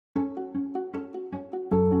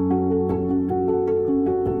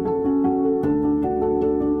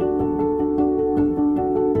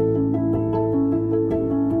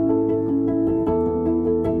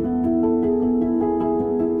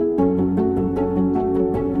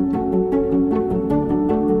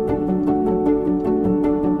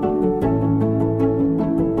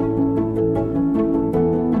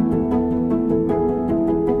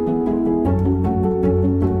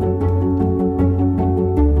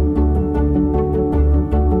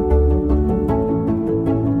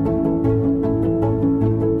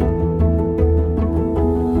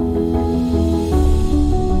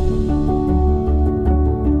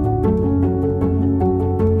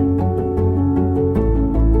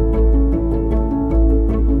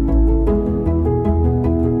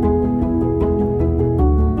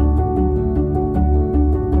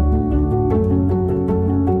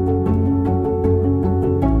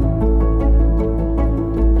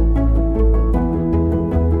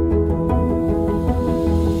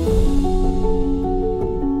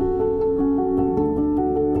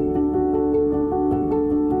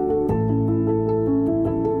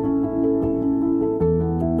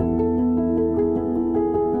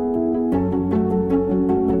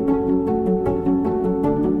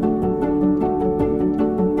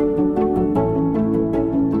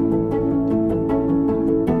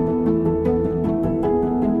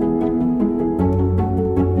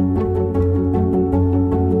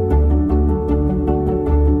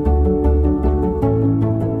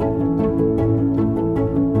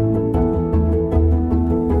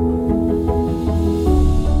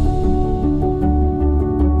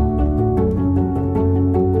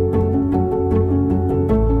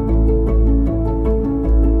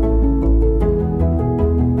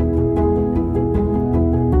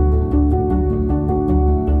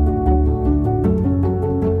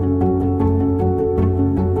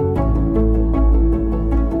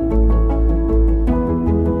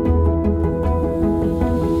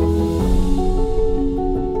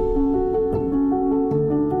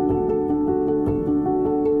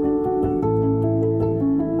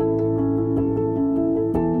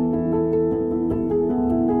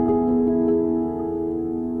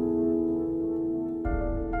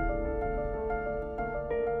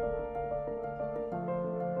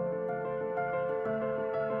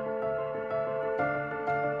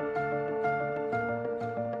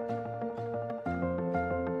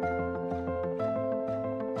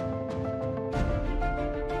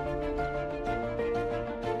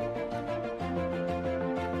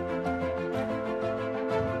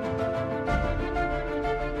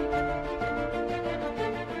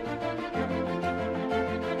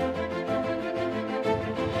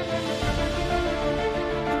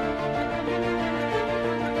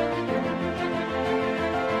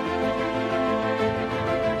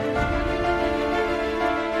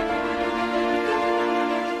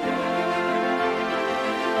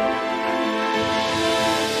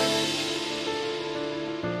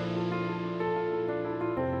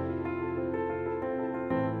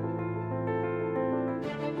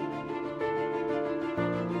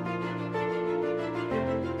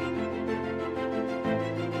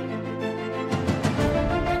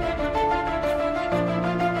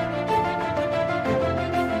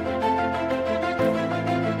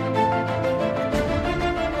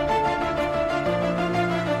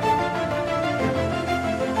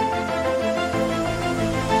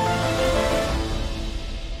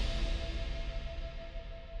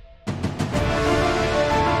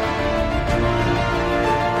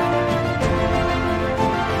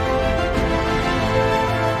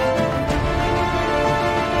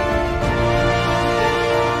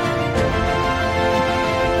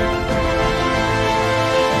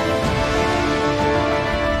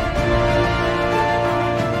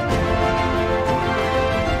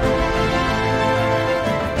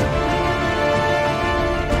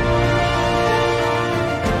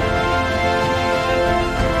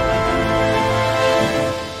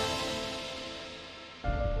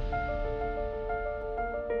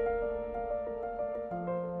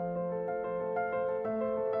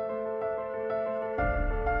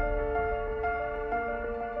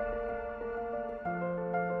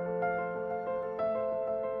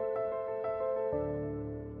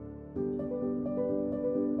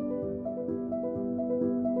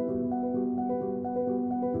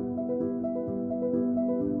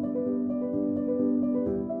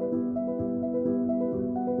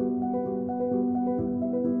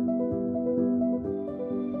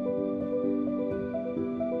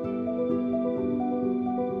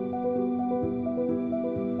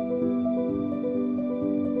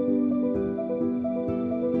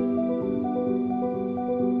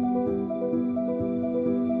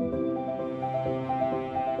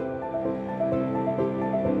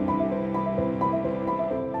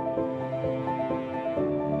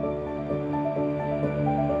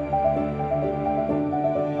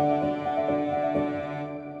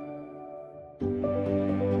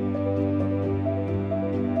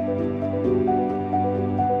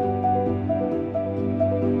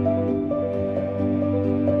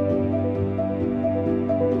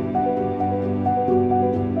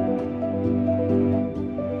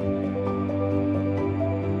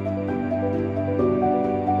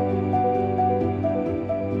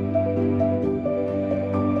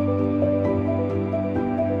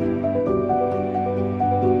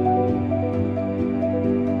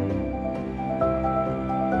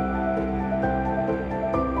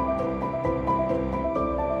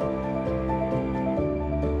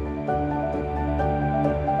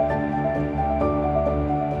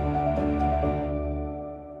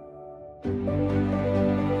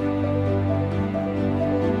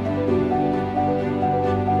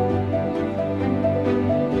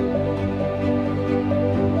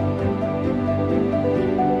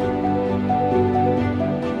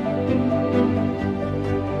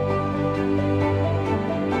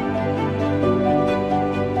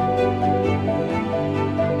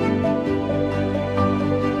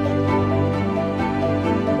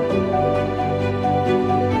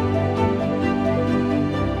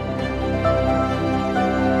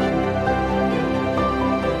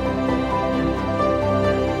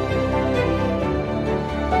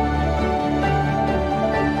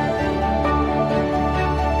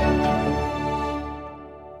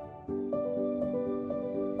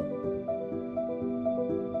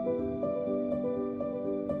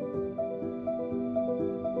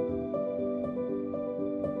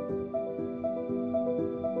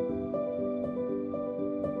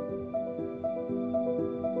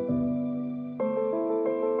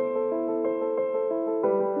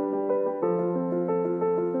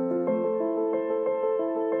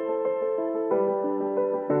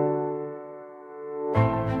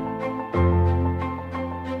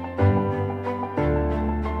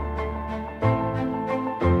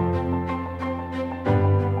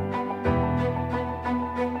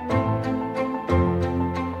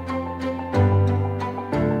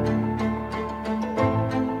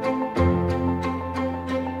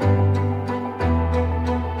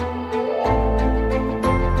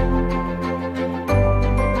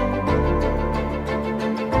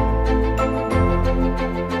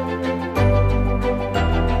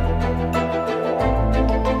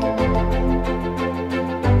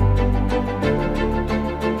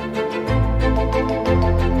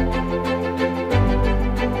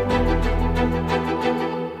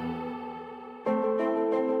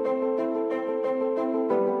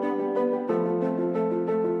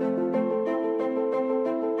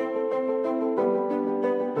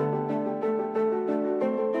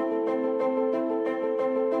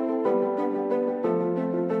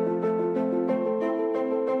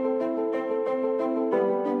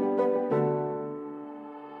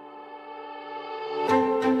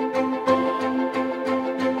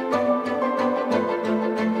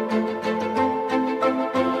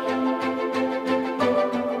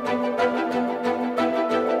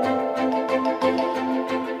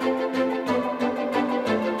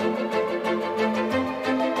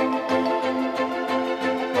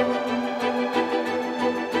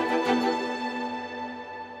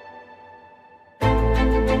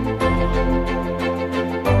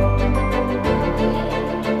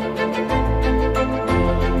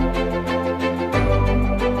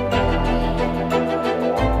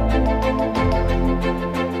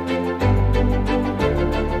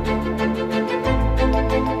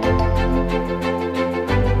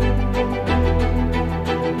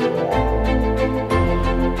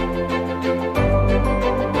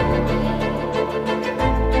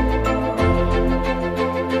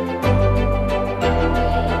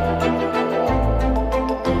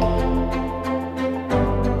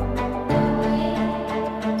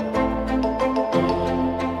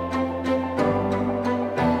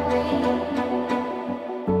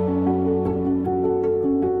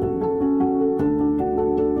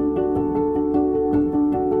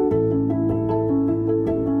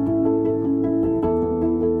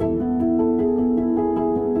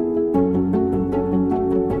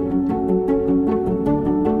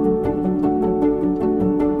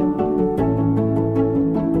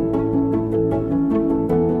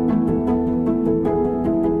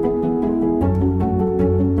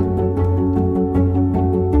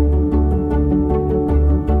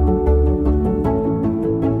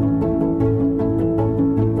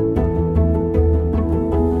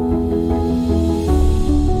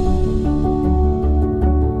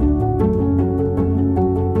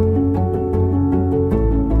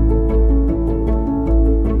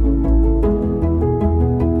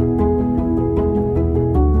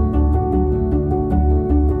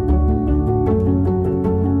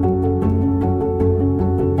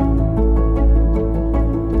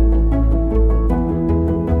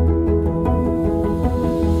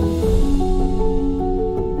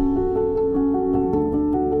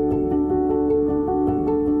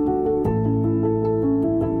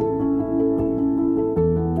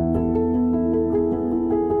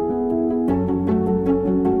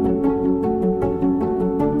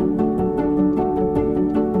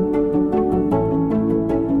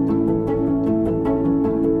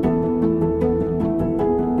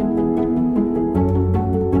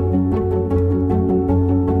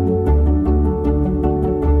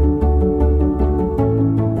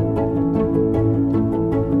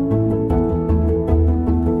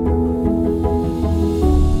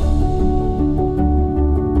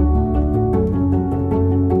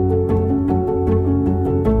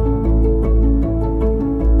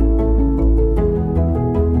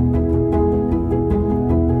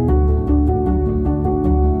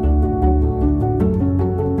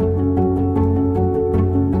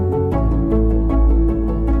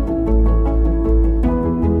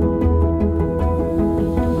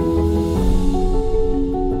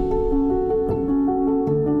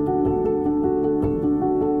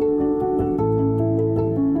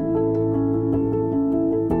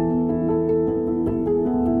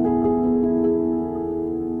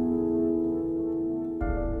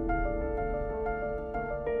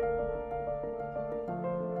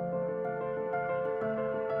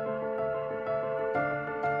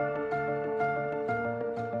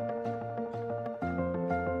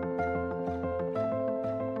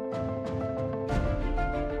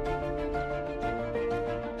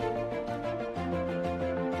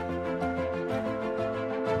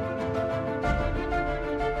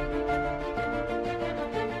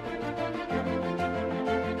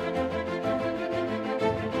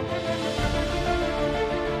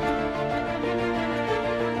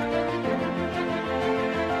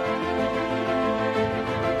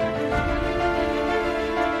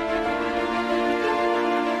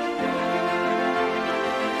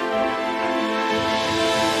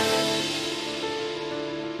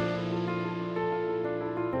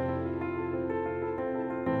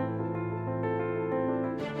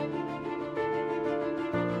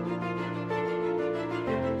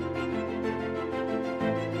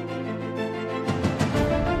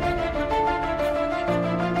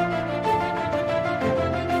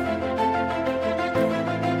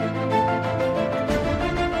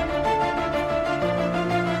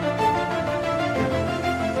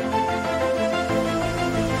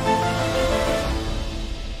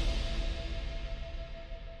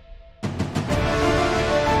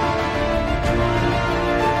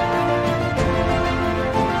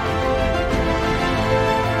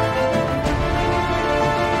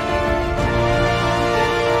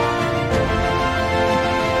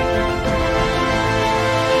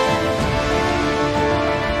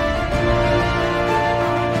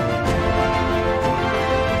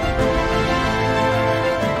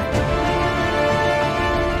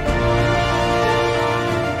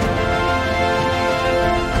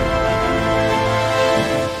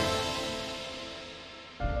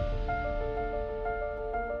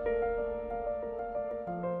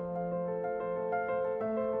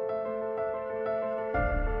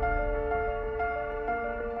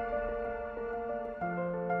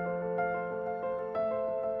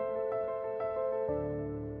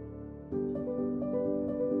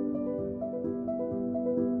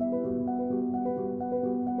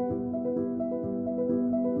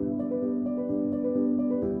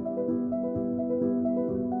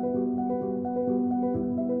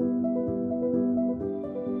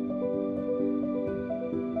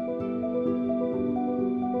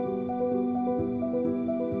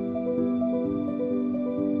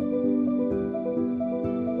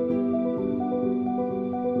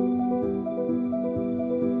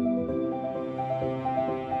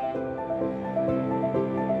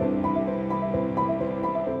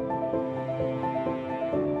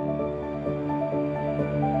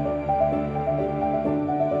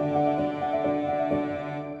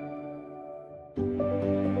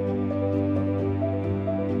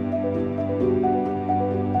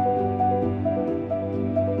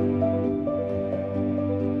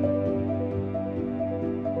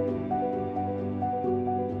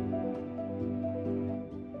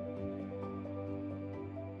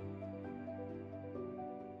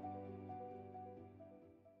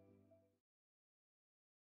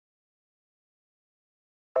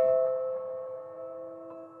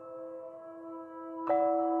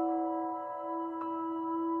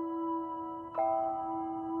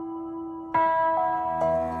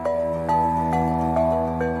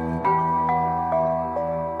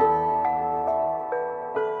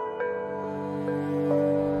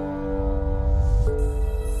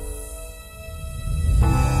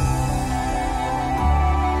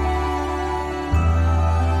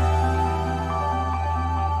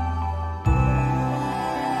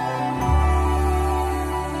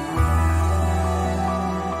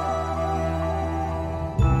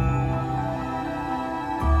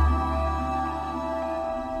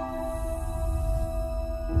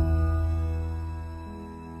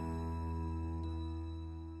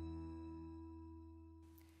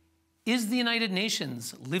Is the United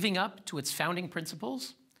Nations living up to its founding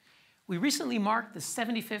principles? We recently marked the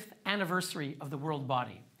 75th anniversary of the World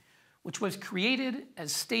Body, which was created,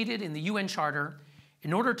 as stated in the UN Charter,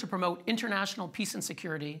 in order to promote international peace and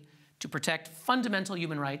security, to protect fundamental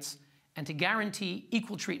human rights, and to guarantee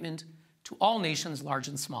equal treatment to all nations, large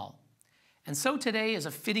and small. And so today is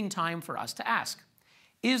a fitting time for us to ask,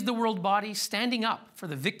 is the World Body standing up for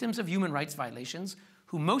the victims of human rights violations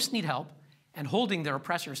who most need help and holding their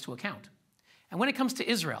oppressors to account? And when it comes to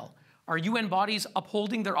Israel, are UN bodies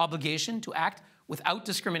upholding their obligation to act without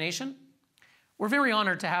discrimination? We're very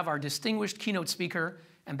honored to have our distinguished keynote speaker,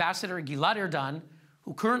 Ambassador Gilad Erdan,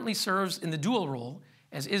 who currently serves in the dual role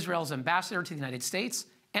as Israel's ambassador to the United States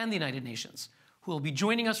and the United Nations, who will be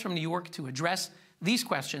joining us from New York to address these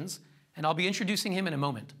questions, and I'll be introducing him in a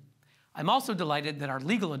moment. I'm also delighted that our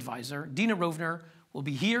legal advisor, Dina Rovner, will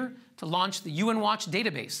be here to launch the UN Watch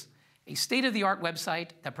database, a state-of-the-art website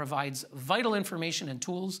that provides vital information and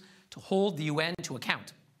tools to hold the UN to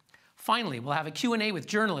account. Finally, we'll have a Q&A with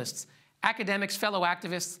journalists, academics, fellow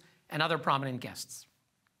activists, and other prominent guests.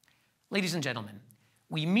 Ladies and gentlemen,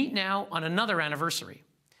 we meet now on another anniversary.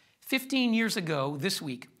 15 years ago this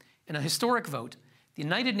week, in a historic vote, the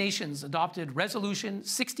United Nations adopted Resolution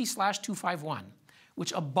 60/251,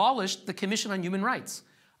 which abolished the Commission on Human Rights,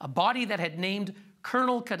 a body that had named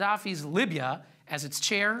Colonel Gaddafi's Libya as its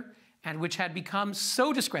chair and which had become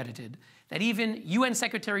so discredited that even UN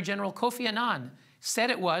Secretary General Kofi Annan said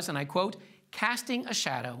it was, and I quote, casting a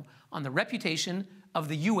shadow on the reputation of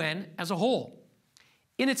the UN as a whole.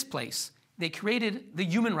 In its place, they created the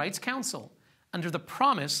Human Rights Council under the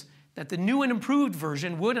promise that the new and improved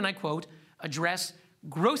version would, and I quote, address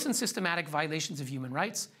gross and systematic violations of human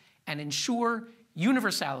rights and ensure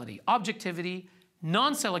universality, objectivity,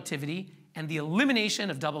 non-selectivity, and the elimination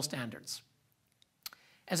of double standards.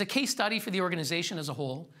 As a case study for the organization as a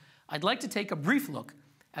whole, I'd like to take a brief look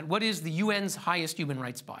at what is the UN's highest human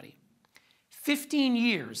rights body. 15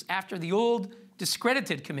 years after the old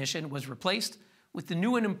discredited commission was replaced with the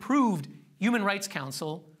new and improved Human Rights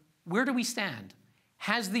Council, where do we stand?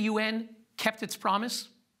 Has the UN kept its promise?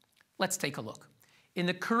 Let's take a look. In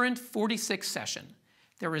the current 46th session,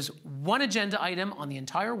 there is one agenda item on the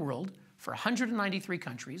entire world for 193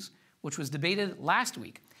 countries, which was debated last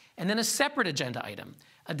week, and then a separate agenda item,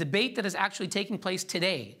 a debate that is actually taking place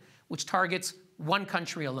today, which targets one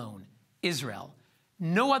country alone, Israel.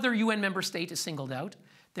 No other UN member state is singled out.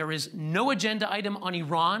 There is no agenda item on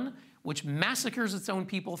Iran, which massacres its own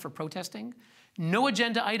people for protesting. No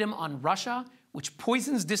agenda item on Russia, which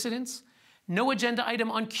poisons dissidents. No agenda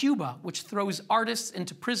item on Cuba, which throws artists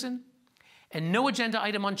into prison. And no agenda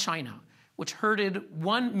item on China, which herded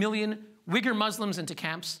 1 million Uyghur Muslims into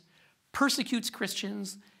camps, persecutes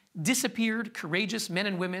Christians, disappeared courageous men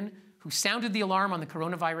and women who sounded the alarm on the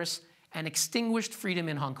coronavirus, and extinguished freedom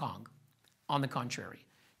in Hong Kong. On the contrary,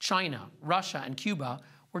 China, Russia, and Cuba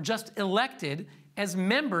were just elected as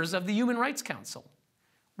members of the Human Rights Council.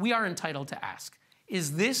 We are entitled to ask,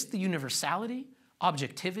 is this the universality,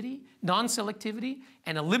 objectivity, non-selectivity,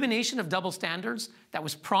 and elimination of double standards that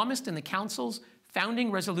was promised in the Council's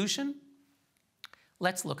founding resolution?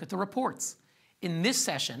 Let's look at the reports. In this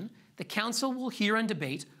session, the Council will hear and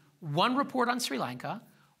debate one report on Sri Lanka,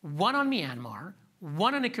 one on Myanmar,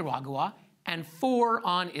 one on Nicaragua, and 4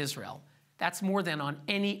 on Israel. That's more than on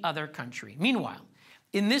any other country. Meanwhile,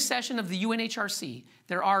 in this session of the UNHRC,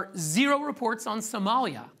 there are 0 reports on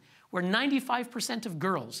Somalia, where 95% of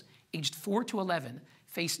girls aged 4 to 11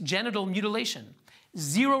 face genital mutilation.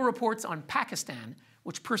 0 reports on Pakistan,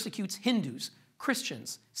 which persecutes Hindus,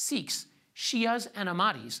 Christians, Sikhs, Shias, and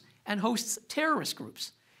Ahmadis, and hosts terrorist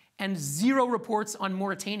groups. And 0 reports on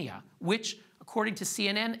Mauritania, which, according to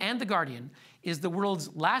CNN and The Guardian, is the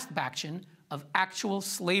world's last bastion of actual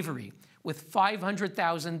slavery, with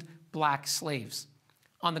 500,000 black slaves.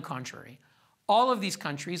 On the contrary, all of these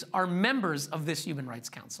countries are members of this Human Rights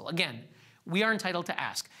Council. Again, we are entitled to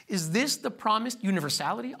ask, is this the promised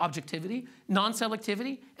universality, objectivity,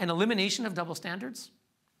 non-selectivity, and elimination of double standards?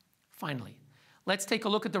 Finally, let's take a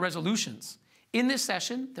look at the resolutions. In this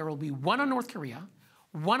session, there will be 1 on North Korea,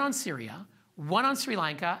 1 on Syria, 1 on Sri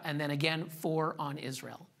Lanka, and then again 4 on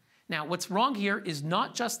Israel. Now, what's wrong here is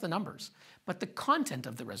not just the numbers, but the content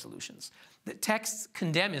of the resolutions. The texts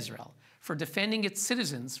condemn Israel for defending its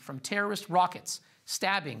citizens from terrorist rockets,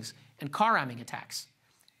 stabbings, and car ramming attacks.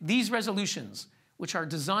 These resolutions, which are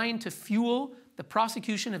designed to fuel the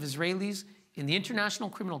prosecution of Israelis in the International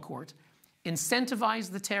Criminal Court,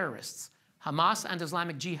 incentivize the terrorists, Hamas and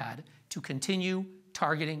Islamic Jihad, to continue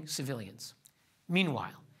targeting civilians.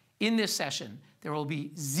 Meanwhile, in this session, there will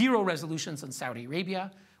be 0 resolutions on Saudi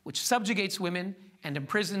Arabia, which subjugates women and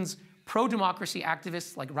imprisons pro-democracy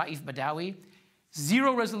activists like Raif Badawi,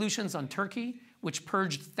 0 resolutions on Turkey, which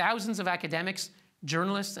purged thousands of academics,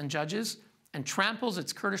 journalists, and judges, and tramples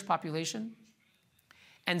its Kurdish population,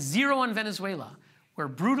 and 0 on Venezuela, where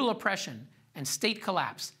brutal oppression and state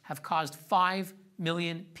collapse have caused 5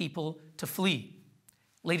 million people to flee.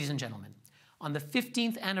 Ladies and gentlemen, on the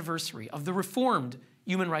 15th anniversary of the reformed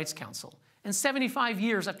Human Rights Council, and 75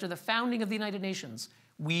 years after the founding of the United Nations,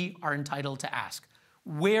 we are entitled to ask,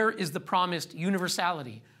 where is the promised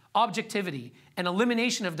universality, objectivity, and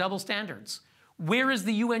elimination of double standards? Where is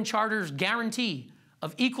the UN Charter's guarantee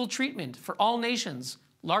of equal treatment for all nations,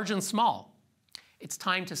 large and small? It's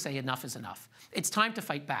time to say enough is enough. It's time to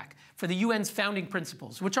fight back for the UN's founding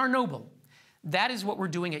principles, which are noble. That is what we're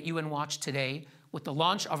doing at UN Watch today with the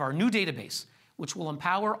launch of our new database, which will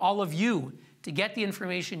empower all of you to get the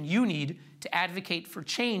information you need to advocate for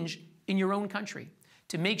change in your own country,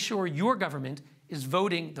 to make sure your government is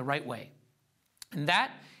voting the right way. And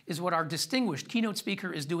that is what our distinguished keynote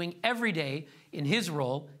speaker is doing every day in his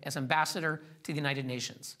role as ambassador to the United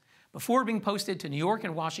Nations. Before being posted to New York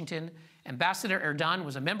and Washington, Ambassador Erdan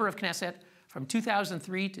was a member of Knesset from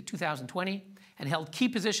 2003 to 2020 and held key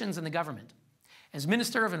positions in the government. As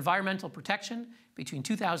Minister of Environmental Protection between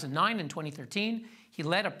 2009 and 2013, he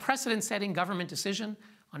led a precedent-setting government decision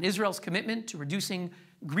on Israel's commitment to reducing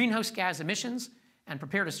greenhouse gas emissions and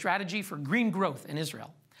prepared a strategy for green growth in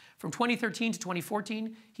Israel. From 2013 to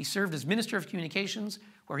 2014, he served as Minister of Communications,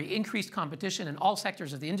 where he increased competition in all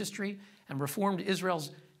sectors of the industry and reformed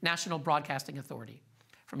Israel's National Broadcasting Authority.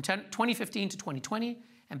 From 2015 to 2020,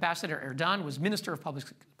 Ambassador Erdan was Minister of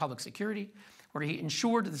Public Security, where he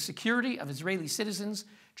ensured the security of Israeli citizens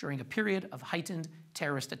during a period of heightened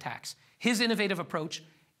terrorist attacks. His innovative approach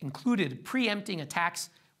included preempting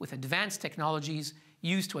attacks with advanced technologies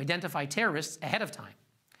used to identify terrorists ahead of time.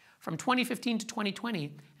 From 2015 to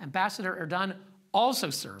 2020, Ambassador Erdan also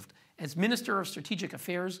served as Minister of Strategic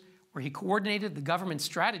Affairs, where he coordinated the government's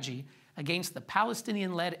strategy against the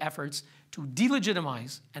Palestinian-led efforts to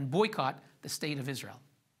delegitimize and boycott the State of Israel.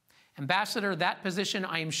 Ambassador, that position,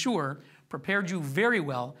 I am sure, prepared you very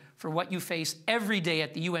well for what you face every day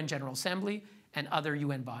at the UN General Assembly and other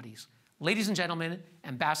UN bodies. Ladies and gentlemen,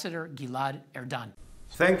 Ambassador Gilad Erdan.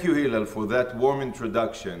 Thank you, Hillel, for that warm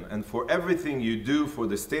introduction and for everything you do for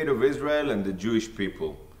the State of Israel and the Jewish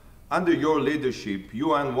people. Under your leadership,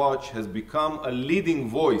 UN Watch has become a leading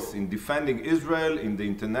voice in defending Israel in the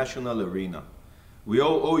international arena. We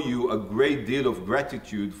all owe you a great deal of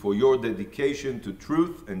gratitude for your dedication to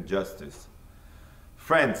truth and justice.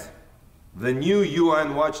 Friends, the new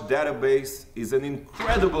UN Watch database is an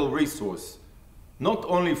incredible resource, not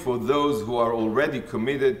only for those who are already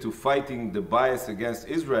committed to fighting the bias against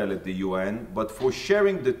Israel at the UN, but for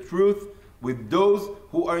sharing the truth with those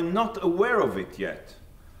who are not aware of it yet.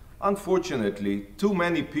 Unfortunately, too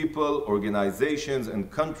many people, organizations,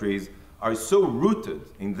 and countries are so rooted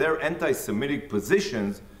in their anti-Semitic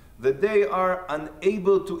positions that they are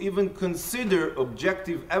unable to even consider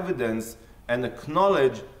objective evidence and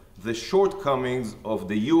acknowledge the shortcomings of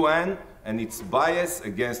the UN and its bias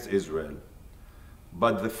against Israel.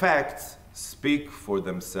 But the facts speak for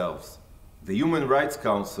themselves. The Human Rights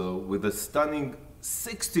Council, with a stunning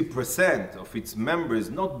 60% of its members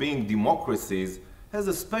not being democracies, has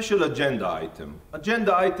a special agenda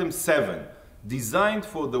item 7, designed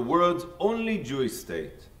for the world's only Jewish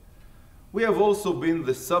state. We have also been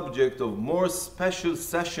the subject of more special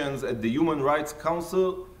sessions at the Human Rights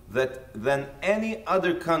Council than any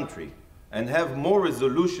other country, and have more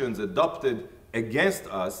resolutions adopted against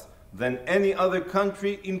us than any other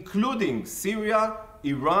country, including Syria,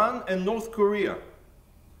 Iran, and North Korea.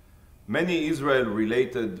 Many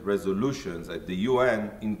Israel-related resolutions at the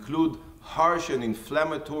UN include harsh and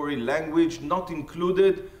inflammatory language not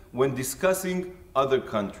included when discussing other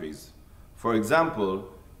countries. For example,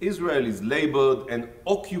 Israel is labeled an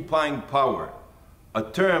occupying power, a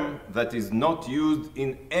term that is not used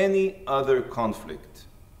in any other conflict.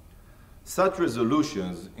 Such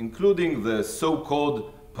resolutions, including the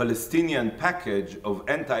so-called Palestinian package of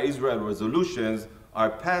anti-Israel resolutions, are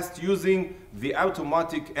passed using the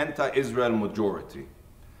automatic anti-Israel majority.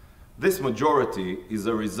 This majority is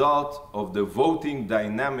a result of the voting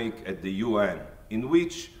dynamic at the UN, in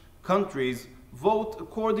which countries vote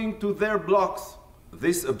according to their blocs.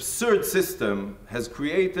 This absurd system has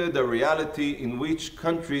created a reality in which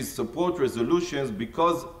countries support resolutions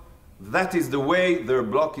because that is the way their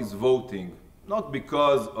bloc is voting, not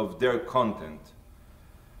because of their content.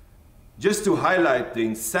 Just to highlight the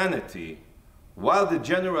insanity, while the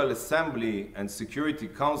General Assembly and Security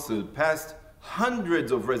Council passed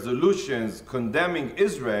hundreds of resolutions condemning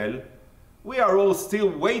Israel, we are all still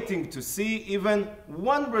waiting to see even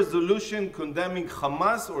one resolution condemning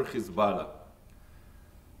Hamas or Hezbollah.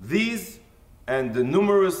 These and the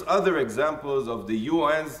numerous other examples of the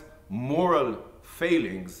UN's moral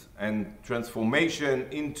failings and transformation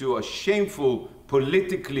into a shameful,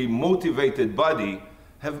 politically motivated body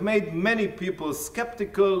have made many people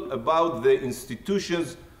skeptical about the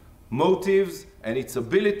institution's motives and its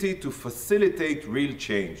ability to facilitate real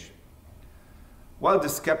change. While the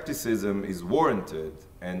skepticism is warranted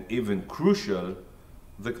and even crucial,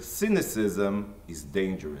 the cynicism is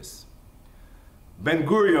dangerous.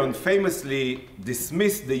 Ben-Gurion famously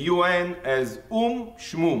dismissed the UN as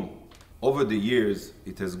shmum. Over the years,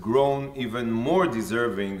 it has grown even more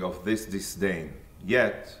deserving of this disdain.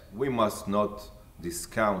 Yet, we must not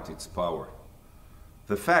discount its power.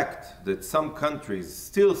 The fact that some countries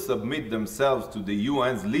still submit themselves to the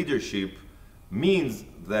UN's leadership means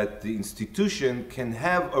that the institution can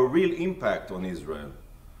have a real impact on Israel.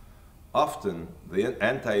 Often, the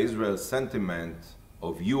anti-Israel sentiment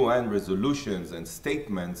of UN resolutions and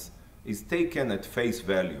statements is taken at face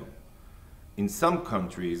value. In some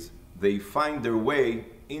countries, they find their way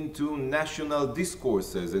into national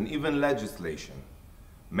discourses and even legislation,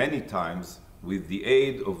 many times with the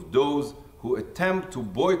aid of those who attempt to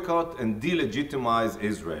boycott and delegitimize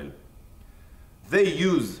Israel. They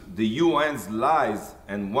use the UN's lies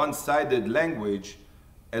and one-sided language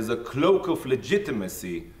as a cloak of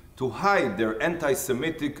legitimacy to hide their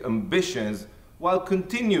anti-Semitic ambitions while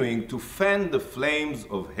continuing to fan the flames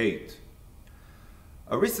of hate.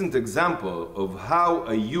 A recent example of how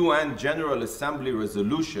a UN General Assembly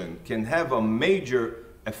resolution can have a major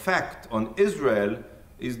effect on Israel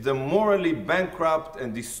is the morally bankrupt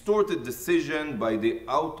and distorted decision by the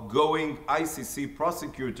outgoing ICC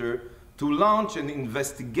prosecutor to launch an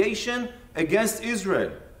investigation against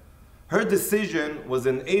Israel. Her decision was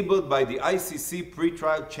enabled by the ICC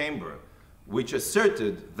pretrial chamber, which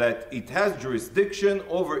asserted that it has jurisdiction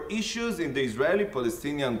over issues in the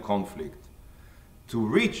Israeli-Palestinian conflict. To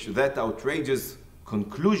reach that outrageous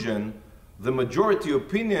conclusion, the majority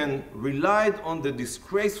opinion relied on the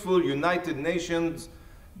disgraceful United Nations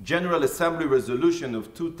General Assembly resolution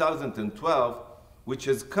of 2012, which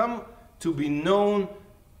has come to be known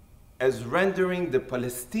as rendering the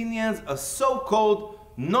Palestinians a so-called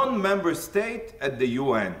non-member state at the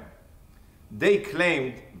UN. They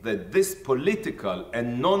claimed that this political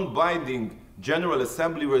and non-binding General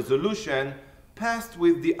Assembly resolution passed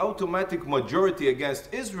with the automatic majority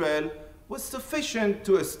against Israel was sufficient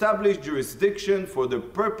to establish jurisdiction for the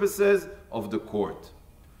purposes of the court.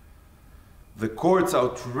 The court's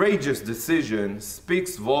outrageous decision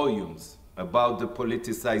speaks volumes about the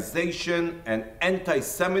politicization and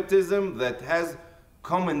anti-Semitism that has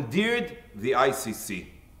commandeered the ICC.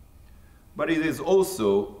 But it is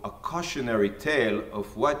also a cautionary tale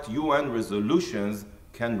of what UN resolutions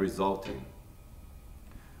can result in.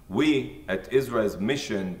 We, at Israel's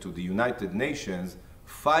mission to the United Nations,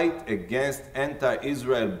 fight against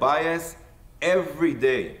anti-Israel bias every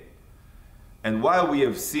day. And while we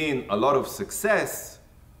have seen a lot of success,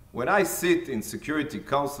 when I sit in Security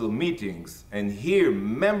Council meetings and hear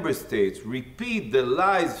member states repeat the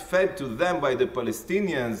lies fed to them by the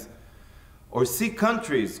Palestinians, or see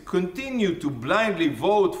countries continue to blindly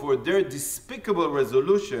vote for their despicable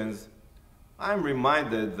resolutions, I'm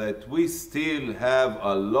reminded that we still have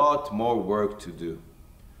a lot more work to do.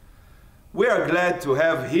 We are glad to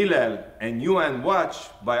have Hillel and UN Watch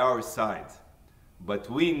by our side, but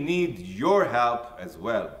we need your help as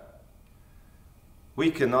well. We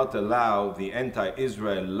cannot allow the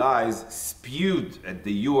anti-Israel lies spewed at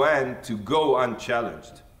the UN to go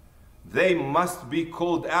unchallenged. They must be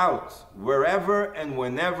called out wherever and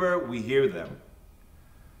whenever we hear them.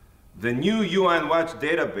 The new UN Watch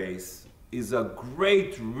database is a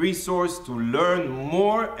great resource to learn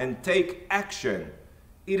more and take action.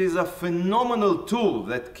 It is a phenomenal tool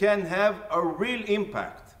that can have a real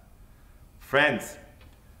impact. Friends,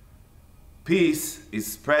 peace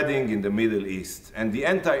is spreading in the Middle East, and the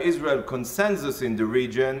anti-Israel consensus in the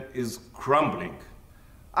region is crumbling.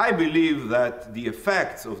 I believe that the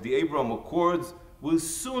effects of the Abraham Accords will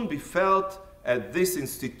soon be felt at this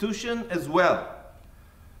institution as well.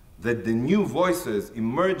 That the new voices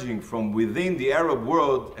emerging from within the Arab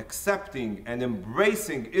world accepting and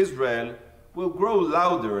embracing Israel will grow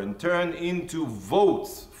louder and turn into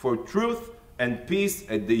votes for truth and peace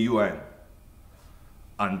at the UN.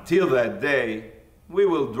 Until that day, we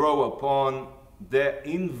will draw upon the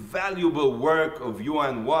invaluable work of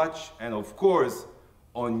UN Watch and, of course,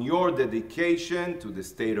 on your dedication to the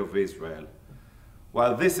State of Israel.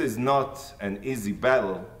 While this is not an easy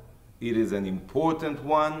battle, it is an important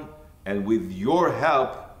one, And with your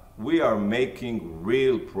help, we are making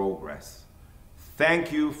real progress.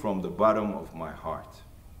 Thank you from the bottom of my heart.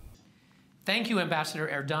 Thank you, Ambassador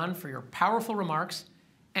Erdan, for your powerful remarks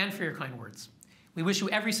and for your kind words. We wish you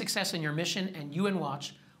every success in your mission, and UN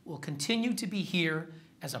Watch will continue to be here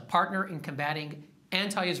as a partner in combating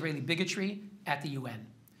anti-Israeli bigotry at the UN.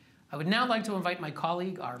 I would now like to invite my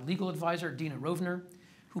colleague, our legal advisor, Dina Rovner,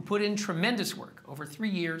 who put in tremendous work over 3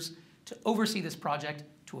 years to oversee this project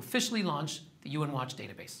to officially launch the UN Watch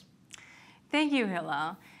database. Thank you,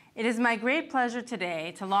 Hillel. It is my great pleasure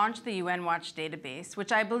today to launch the UN Watch database,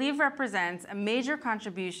 which I believe represents a major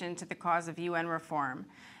contribution to the cause of UN reform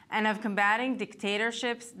and of combating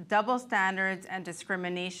dictatorships, double standards, and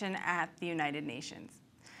discrimination at the United Nations.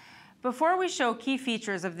 Before we show key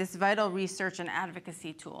features of this vital research and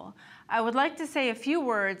advocacy tool, I would like to say a few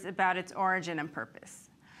words about its origin and purpose.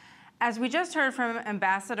 As we just heard from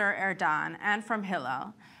Ambassador Erdan and from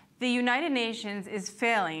Hillel, the United Nations is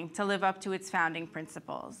failing to live up to its founding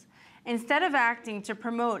principles. Instead of acting to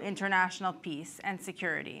promote international peace and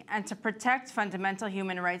security and to protect fundamental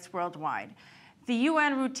human rights worldwide, the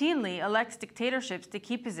UN routinely elects dictatorships to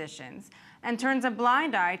key positions and turns a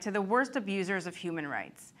blind eye to the worst abusers of human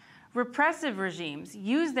rights. Repressive regimes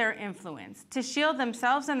use their influence to shield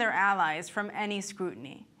themselves and their allies from any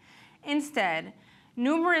scrutiny. Instead,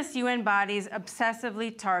 numerous UN bodies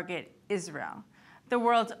obsessively target Israel, the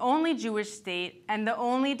world's only Jewish state and the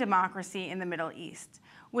only democracy in the Middle East,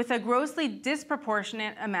 with a grossly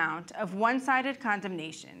disproportionate amount of one-sided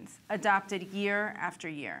condemnations adopted year after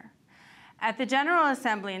year. At the General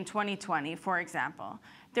Assembly in 2020, for example,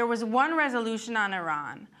 there was one resolution on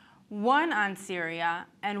Iran, one on Syria,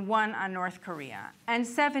 and one on North Korea, and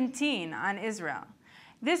 17 on Israel.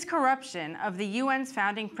 This corruption of the UN's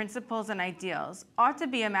founding principles and ideals ought to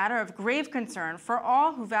be a matter of grave concern for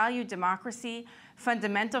all who value democracy,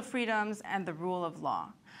 fundamental freedoms, and the rule of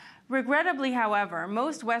law. Regrettably, however,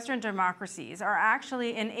 most Western democracies are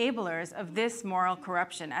actually enablers of this moral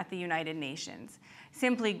corruption at the United Nations,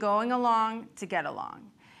 simply going along to get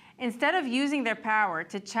along. Instead of using their power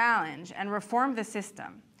to challenge and reform the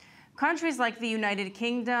system, countries like the United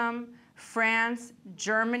Kingdom, France,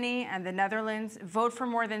 Germany, and the Netherlands vote for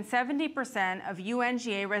more than 70% of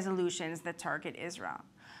UNGA resolutions that target Israel.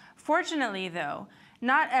 Fortunately, though,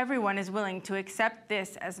 not everyone is willing to accept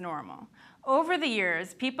this as normal. Over the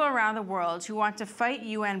years, people around the world who want to fight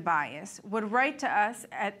UN bias would write to us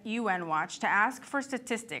at UN Watch to ask for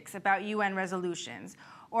statistics about UN resolutions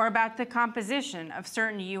or about the composition of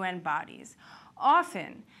certain UN bodies.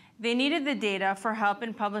 Often, they needed the data for help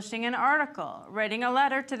in publishing an article, writing a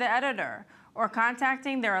letter to the editor, or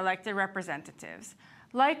contacting their elected representatives.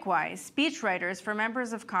 Likewise, speechwriters for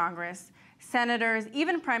members of Congress, senators,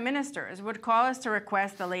 even prime ministers would call us to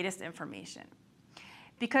request the latest information.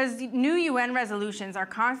 Because new UN resolutions are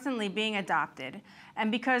constantly being adopted,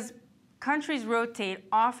 and because countries rotate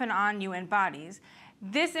off and on UN bodies,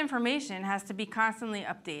 this information has to be constantly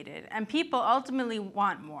updated, and people ultimately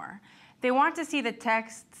want more. They want to see the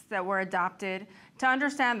texts that were adopted, to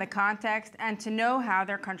understand the context, and to know how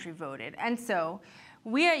their country voted. And so,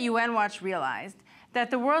 we at UN Watch realized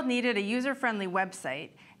that the world needed a user-friendly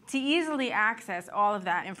website to easily access all of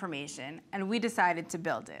that information, and we decided to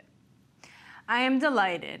build it. I am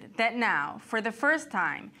delighted that now, for the first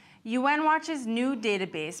time, UN Watch's new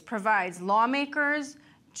database provides lawmakers,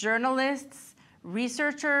 journalists,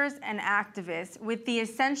 researchers, and activists with the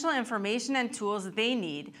essential information and tools they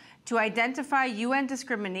need to identify UN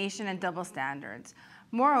discrimination and double standards.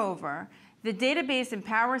 Moreover, the database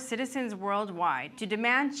empowers citizens worldwide to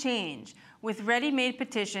demand change with ready-made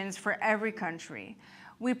petitions for every country.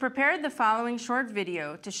 We prepared the following short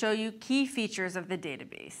video to show you key features of the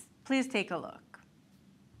database. Please take a look.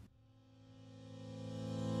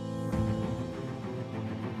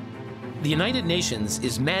 The United Nations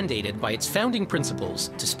is mandated by its founding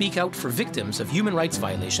principles to speak out for victims of human rights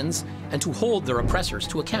violations and to hold their oppressors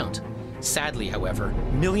to account. Sadly, however,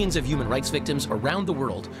 millions of human rights victims around the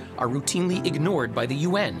world are routinely ignored by the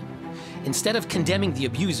UN. Instead of condemning the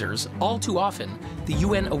abusers, all too often, the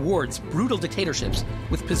UN awards brutal dictatorships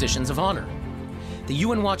with positions of honor. The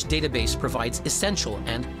UN Watch database provides essential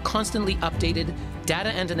and constantly updated data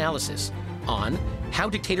and analysis on how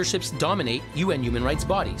dictatorships dominate UN human rights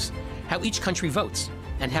bodies, how each country votes,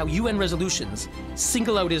 and how UN resolutions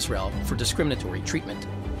single out Israel for discriminatory treatment.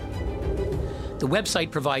 The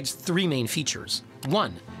website provides 3 main features.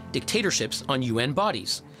 1. Dictatorships on UN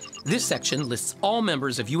bodies. This section lists all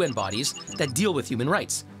members of UN bodies that deal with human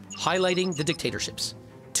rights, highlighting the dictatorships.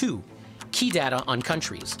 2. Key data on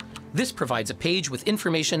countries. This provides a page with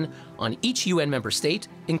information on each UN member state,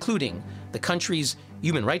 including the country's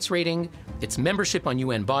human rights rating, its membership on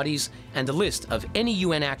UN bodies, and a list of any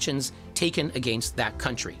UN actions taken against that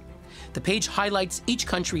country. The page highlights each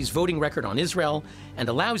country's voting record on Israel and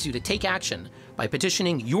allows you to take action by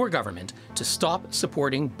petitioning your government to stop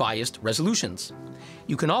supporting biased resolutions.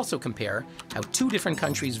 You can also compare how 2 different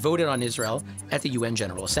countries voted on Israel at the UN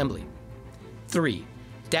General Assembly. 3.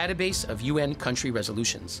 Database of UN country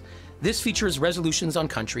resolutions. This features resolutions on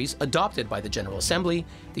countries adopted by the General Assembly,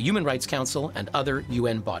 the Human Rights Council, and other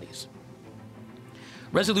UN bodies.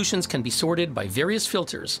 Resolutions can be sorted by various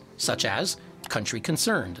filters, such as country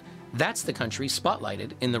concerned. That's the country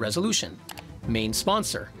spotlighted in the resolution. Main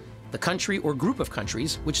sponsor, the country or group of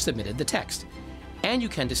countries which submitted the text. And you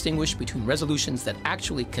can distinguish between resolutions that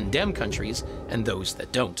actually condemn countries and those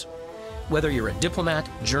that don't. Whether you're a diplomat,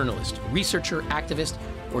 journalist, researcher, activist,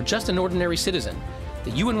 or just an ordinary citizen,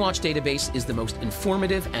 the UN Watch database is the most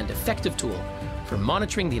informative and effective tool for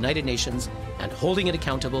monitoring the United Nations and holding it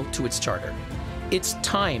accountable to its charter. It's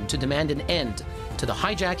time to demand an end to the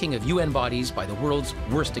hijacking of UN bodies by the world's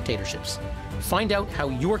worst dictatorships. Find out how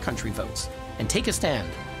your country votes and take a stand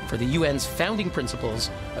for the UN's founding principles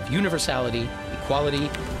of universality, equality,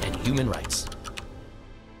 and human rights.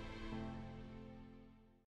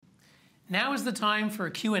 Now is the time for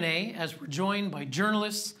a Q&A, as we're joined by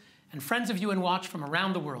journalists and friends of UN Watch from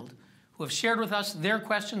around the world who have shared with us their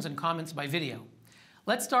questions and comments by video.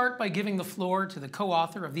 Let's start by giving the floor to the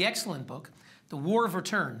co-author of the excellent book, The War of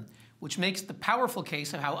Return, which makes the powerful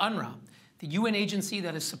case of how UNRWA, the UN agency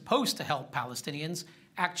that is supposed to help Palestinians,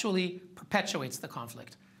 actually perpetuates the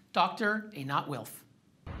conflict. Dr. Einat Wilf.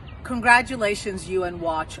 Congratulations, UN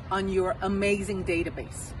Watch, on your amazing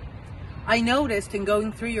database. I noticed in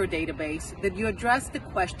going through your database that you addressed the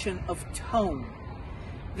question of tone.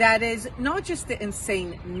 That is, not just the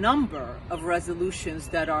insane number of resolutions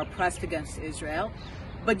that are pressed against Israel,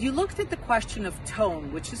 but you looked at the question of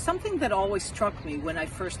tone, which is something that always struck me when I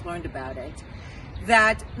first learned about it.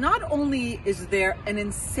 That not only is there an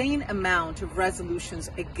insane amount of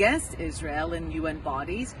resolutions against Israel in UN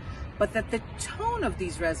bodies, but that the tone of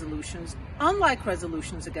these resolutions, unlike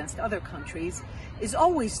resolutions against other countries, is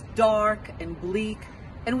always dark and bleak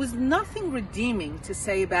and with nothing redeeming to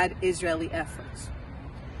say about Israeli efforts.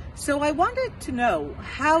 So I wanted to know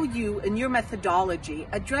how you, in your methodology,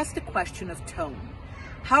 address the question of tone.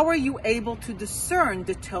 How are you able to discern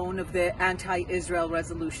the tone of the anti-Israel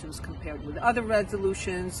resolutions compared with other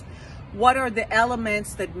resolutions? What are the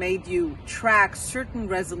elements that made you track certain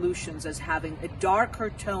resolutions as having a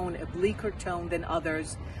darker tone, a bleaker tone than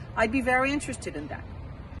others? I'd be very interested in that.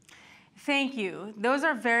 Thank you. Those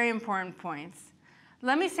are very important points.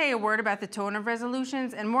 Let me say a word about the tone of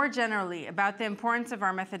resolutions and more generally about the importance of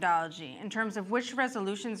our methodology in terms of which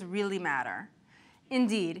resolutions really matter.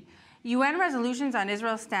 Indeed, UN resolutions on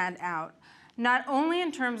Israel stand out, not only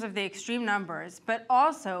in terms of the extreme numbers, but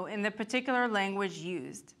also in the particular language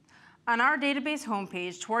used. On our database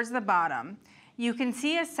homepage, towards the bottom, you can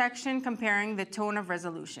see a section comparing the tone of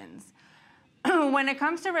resolutions. When it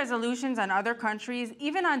comes to resolutions on other countries,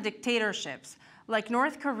 even on dictatorships like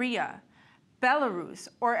North Korea, Belarus,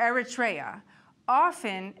 or Eritrea,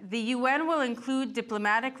 often the UN will include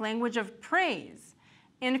diplomatic language of praise,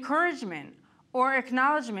 encouragement, or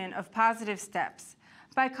acknowledgement of positive steps.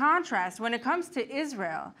 By contrast, when it comes to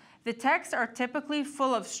Israel, the texts are typically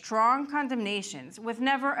full of strong condemnations with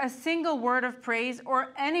never a single word of praise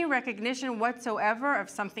or any recognition whatsoever of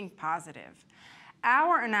something positive.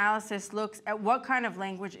 Our analysis looks at what kind of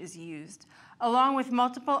language is used, along with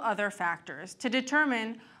multiple other factors, to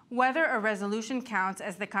determine whether a resolution counts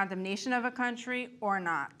as the condemnation of a country or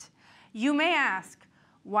not. You may ask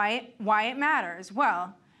why it matters.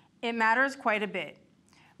 Well, it matters quite a bit.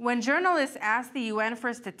 When journalists ask the UN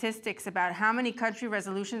for statistics about how many country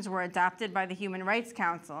resolutions were adopted by the Human Rights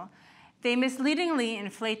Council, they misleadingly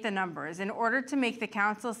inflate the numbers in order to make the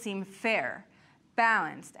Council seem fair,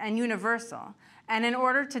 balanced, and universal, and in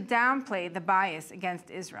order to downplay the bias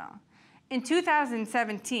against Israel. In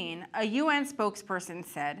 2017, a UN spokesperson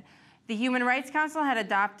said the Human Rights Council had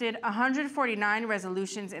adopted 149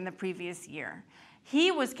 resolutions in the previous year. He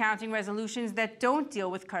was counting resolutions that don't deal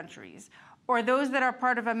with countries, or those that are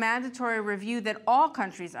part of a mandatory review that all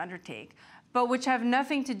countries undertake, but which have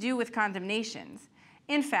nothing to do with condemnations.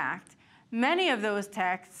 In fact, many of those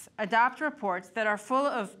texts adopt reports that are full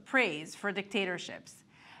of praise for dictatorships.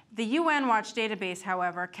 The UN Watch database,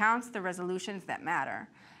 however, counts the resolutions that matter,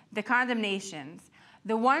 the condemnations,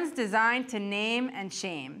 the ones designed to name and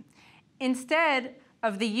shame. Instead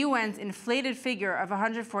of the UN's inflated figure of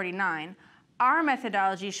 149, our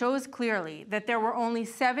methodology shows clearly that there were only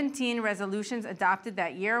 17 resolutions adopted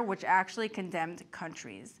that year which actually condemned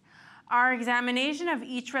countries. Our examination of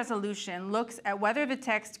each resolution looks at whether the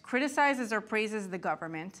text criticizes or praises the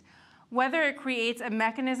government, whether it creates a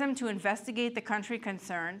mechanism to investigate the country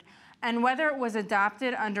concerned, and whether it was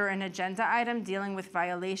adopted under an agenda item dealing with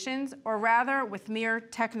violations, or rather with mere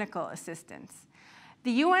technical assistance.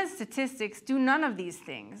 The UN statistics do none of these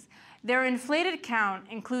things. Their inflated count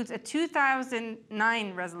includes a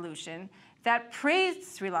 2009 resolution that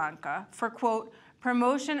praised Sri Lanka for, quote,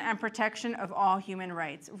 promotion and protection of all human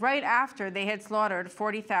rights, right after they had slaughtered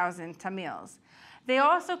 40,000 Tamils. They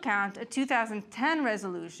also count a 2010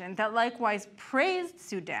 resolution that likewise praised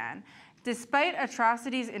Sudan, despite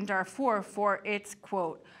atrocities in Darfur, for its,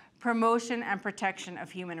 quote, promotion and protection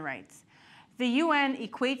of human rights. The UN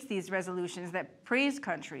equates these resolutions that praise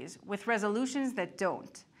countries with resolutions that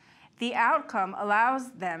don't. The outcome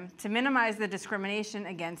allows them to minimize the discrimination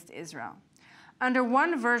against Israel. Under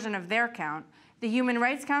one version of their count, the Human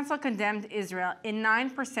Rights Council condemned Israel in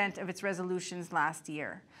 9% of its resolutions last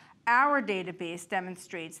year. Our database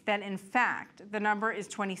demonstrates that, in fact, the number is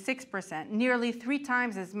 26%, nearly 3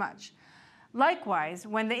 times as much. Likewise,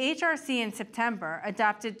 when the HRC in September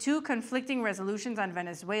adopted 2 conflicting resolutions on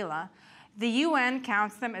Venezuela, the UN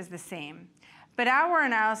counts them as the same. But our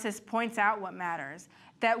analysis points out what matters,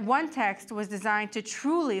 that one text was designed to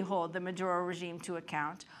truly hold the Maduro regime to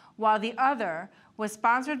account, while the other was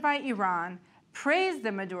sponsored by Iran, praised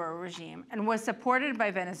the Maduro regime, and was supported by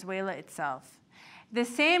Venezuela itself. The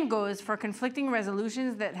same goes for conflicting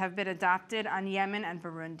resolutions that have been adopted on Yemen and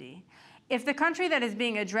Burundi. If the country that is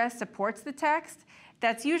being addressed supports the text,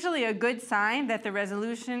 that's usually a good sign that the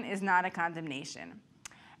resolution is not a condemnation.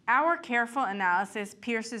 Our careful analysis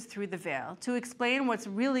pierces through the veil to explain what's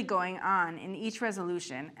really going on in each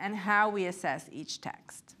resolution and how we assess each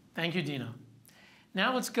text. Thank you, Dina.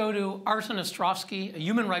 Now let's go to Arsen Ostrovsky, a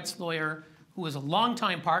human rights lawyer who is a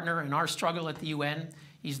longtime partner in our struggle at the UN.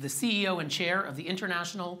 He's the CEO and chair of the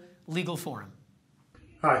International Legal Forum.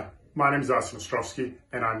 Hi, my name is Arsen Ostrovsky,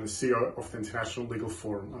 and I'm the CEO of the International Legal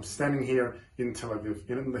Forum. I'm standing here in Tel Aviv,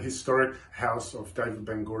 in the historic house of David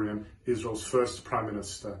Ben-Gurion, Israel's first prime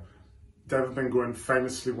minister. David Ben-Gurion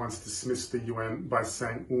famously once dismissed the UN by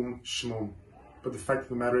saying shmum. But the fact of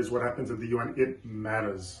the matter is, what happens at the UN, it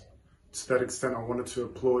matters. To that extent, I wanted to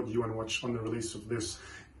applaud UN Watch on the release of this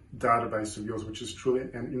database of yours, which is truly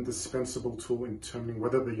an indispensable tool in determining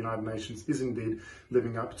whether the United Nations is indeed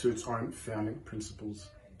living up to its own founding principles.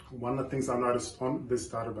 One of the things I noticed on this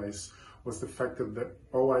database was the fact that the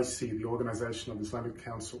OIC, the Organization of Islamic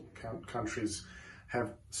Council countries,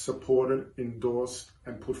 have supported, endorsed,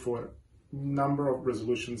 and put forward a number of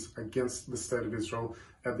resolutions against the State of Israel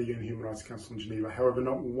at the UN Human Rights Council in Geneva. However,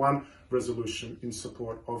 not one resolution in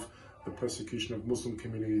support of the persecution of Muslim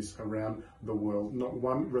communities around the world, not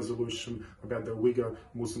one resolution about the Uyghur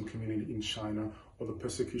Muslim community in China, or the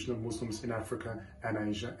persecution of Muslims in Africa and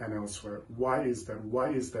Asia and elsewhere. Why is that? Why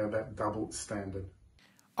is there that double standard?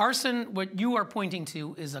 Arsen, what you are pointing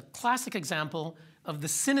to is a classic example of the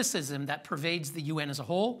cynicism that pervades the UN as a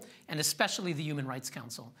whole, and especially the Human Rights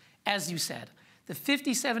Council. As you said, the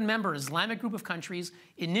 57-member Islamic group of countries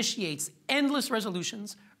initiates endless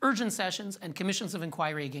resolutions, urgent sessions, and commissions of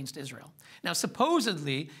inquiry against Israel. Now,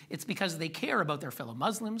 supposedly, it's because they care about their fellow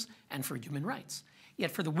Muslims and for human rights.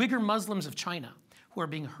 Yet for the Uyghur Muslims of China, who are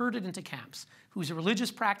being herded into camps, whose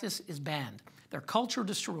religious practice is banned, their culture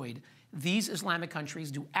destroyed, these Islamic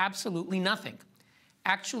countries do absolutely nothing.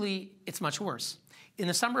 Actually, it's much worse. In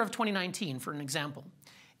the summer of 2019, for an example,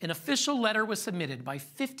 an official letter was submitted by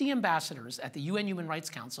 50 ambassadors at the UN Human Rights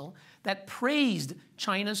Council that praised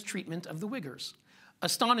China's treatment of the Uyghurs.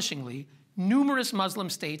 Astonishingly, numerous Muslim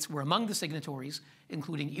states were among the signatories,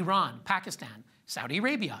 including Iran, Pakistan, Saudi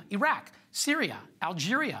Arabia, Iraq, Syria,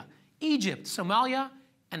 Algeria, Egypt, Somalia,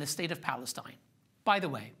 and the State of Palestine. By the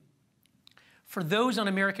way, for those on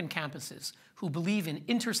American campuses who believe in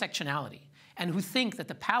intersectionality and who think that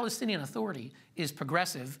the Palestinian Authority is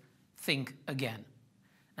progressive, think again.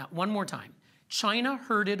 Now, one more time. China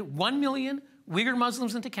herded 1 million Uyghur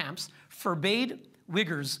Muslims into camps, forbade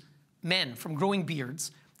Uyghurs, men, from growing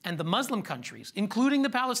beards, and the Muslim countries, including the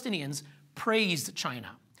Palestinians, praised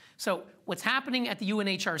China. So what's happening at the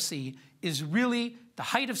UNHRC is really the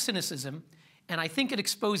height of cynicism, and I think it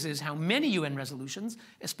exposes how many UN resolutions,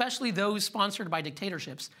 especially those sponsored by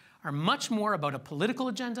dictatorships, are much more about a political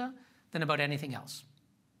agenda than about anything else.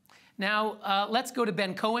 Now, let's go to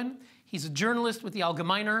Ben Cohen. He's a journalist with the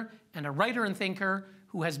Allgemeiner and a writer and thinker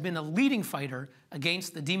who has been a leading fighter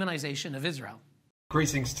against the demonization of Israel.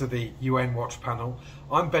 Greetings to the UN Watch panel.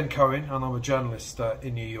 I'm Ben Cohen and I'm a journalist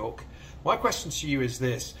in New York. My question to you is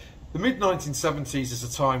this. The mid-1970s is a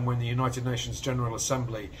time when the United Nations General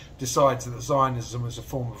Assembly decides that Zionism is a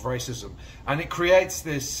form of racism, and it creates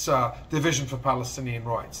this division for Palestinian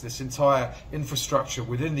rights, this entire infrastructure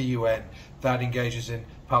within the UN that engages in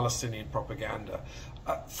Palestinian propaganda.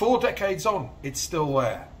 4 decades on, it's still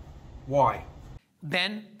there. Why?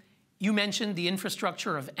 Ben, you mentioned the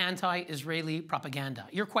infrastructure of anti-Israeli propaganda.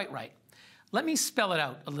 You're quite right. Let me spell it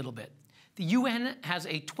out a little bit. The UN has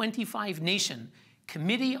a 25-nation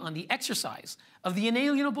Committee on the Exercise of the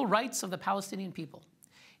Inalienable Rights of the Palestinian People.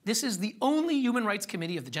 This is the only human rights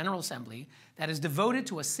committee of the General Assembly that is devoted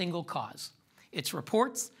to a single cause. Its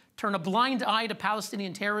reports turn a blind eye to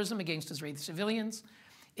Palestinian terrorism against Israeli civilians.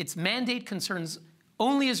 Its mandate concerns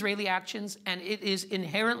only Israeli actions, and it is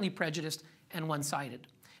inherently prejudiced and one-sided.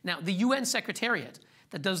 Now, the UN Secretariat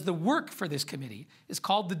that does the work for this committee is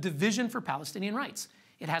called the Division for Palestinian Rights.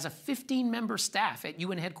 It has a 15-member staff at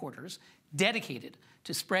UN headquarters dedicated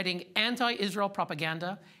to spreading anti-Israel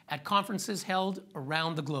propaganda at conferences held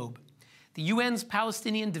around the globe. The UN's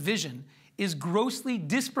Palestinian division is grossly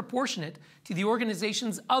disproportionate to the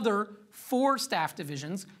organization's other 4 staff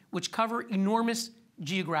divisions, which cover enormous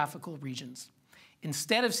geographical regions.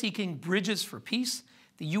 Instead of seeking bridges for peace,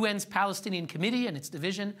 the UN's Palestinian Committee and its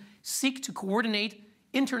division seek to coordinate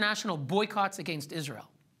international boycotts against Israel.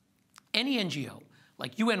 Any NGO,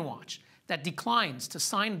 like UN Watch, that declines to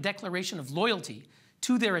sign a declaration of loyalty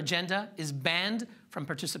to their agenda is banned from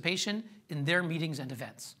participation in their meetings and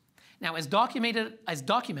events. Now, as documented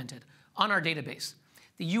on our database,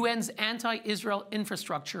 the UN's anti-Israel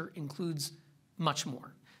infrastructure includes much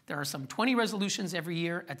more. There are some 20 resolutions every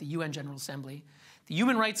year at the UN General Assembly. The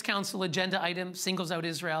Human Rights Council agenda item singles out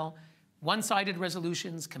Israel, one-sided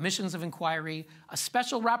resolutions, commissions of inquiry, a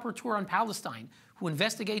special rapporteur on Palestine who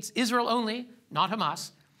investigates Israel only, not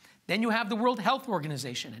Hamas. Then you have the World Health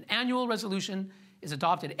Organization. An annual resolution is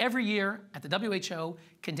adopted every year at the WHO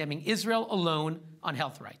condemning Israel alone on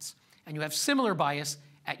health rights. And you have similar bias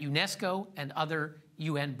at UNESCO and other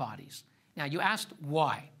UN bodies. Now, you asked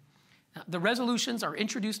why. Now, the resolutions are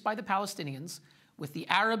introduced by the Palestinians with the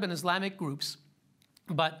Arab and Islamic groups,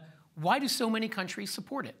 but why do so many countries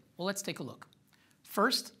support it? Well, let's take a look.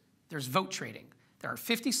 First, there's vote trading. There are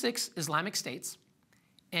 56 Islamic states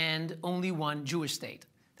and only 1 Jewish state.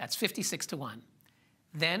 That's 56-1.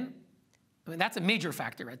 Then, that's a major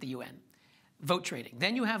factor at the UN, vote trading.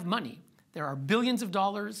 Then you have money. There are billions of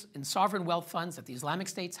dollars in sovereign wealth funds that the Islamic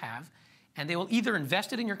states have, and they will either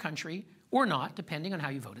invest it in your country or not, depending on how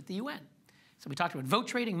you vote at the UN. So we talked about vote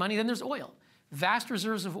trading, money, then there's oil. Vast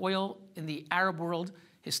reserves of oil in the Arab world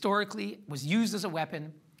historically was used as a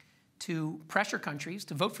weapon to pressure countries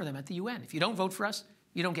to vote for them at the UN. If you don't vote for us,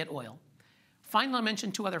 you don't get oil. Finally, I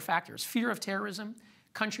mentioned 2 other factors. Fear of terrorism.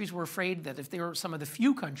 Countries were afraid that if they were some of the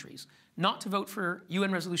few countries not to vote for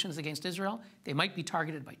UN resolutions against Israel, they might be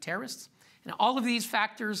targeted by terrorists. And all of these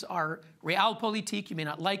factors are realpolitik. You may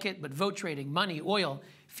not like it, but vote trading, money, oil,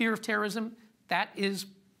 fear of terrorism, that is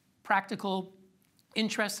practical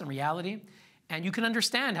interest and reality. And you can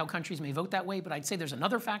understand how countries may vote that way, but I'd say there's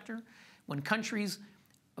another factor. When countries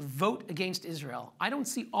vote against Israel, I don't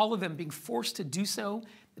see all of them being forced to do so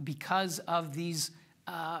because of these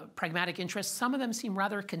pragmatic interests. Some of them seem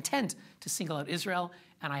rather content to single out Israel.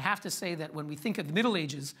 And I have to say that when we think of the Middle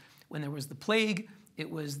Ages, when there was the plague, it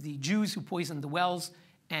was the Jews who poisoned the wells.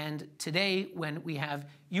 And today, when we have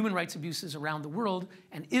human rights abuses around the world,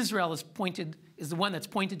 and Israel is the one that's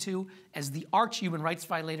pointed to as the arch human rights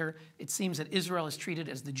violator, it seems that Israel is treated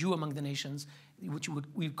as the Jew among the nations, which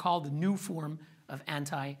we call the new form of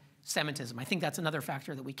anti-Semitism. I think that's another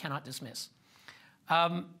factor that we cannot dismiss.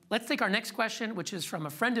 Let's take our next question, which is from a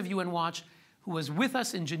friend of UN Watch who was with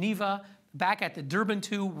us in Geneva back at the Durban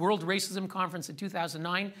II World Racism Conference in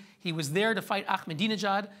 2009. He was there to fight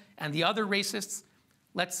Ahmadinejad and the other racists.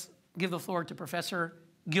 Let's give the floor to Professor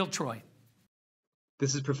Gil Troy.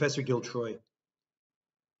 This is Professor Gil Troy.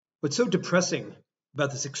 What's so depressing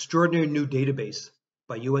about this extraordinary new database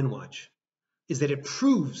by UN Watch is that it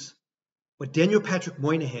proves what Daniel Patrick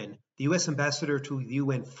Moynihan, the U.S. ambassador to the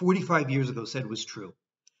UN 45 years ago, said was true.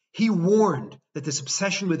 He warned that this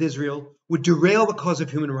obsession with Israel would derail the cause of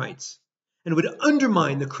human rights and would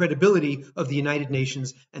undermine the credibility of the United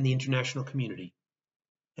Nations and the international community.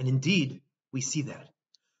 And indeed, we see that.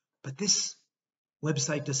 But this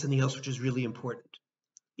website does something else which is really important.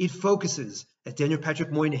 It focuses, as Daniel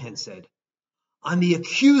Patrick Moynihan said, on the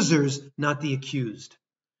accusers, not the accused.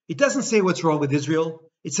 It doesn't say what's wrong with Israel.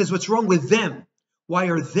 It says what's wrong with them. Why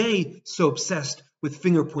are they so obsessed with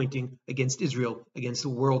finger-pointing against Israel, against the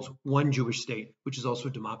world's one Jewish state, which is also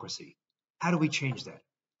a democracy? How do we change that?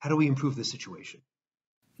 How do we improve the situation?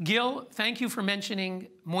 Gil, thank you for mentioning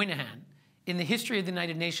Moynihan. In the history of the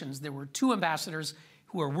United Nations, there were two ambassadors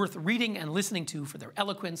who are worth reading and listening to for their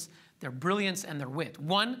eloquence, their brilliance, and their wit.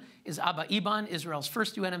 One is Abba Eban, Israel's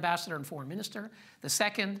first UN ambassador and foreign minister. The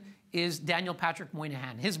second is Daniel Patrick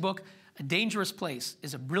Moynihan. His book, A Dangerous Place,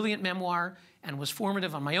 is a brilliant memoir and was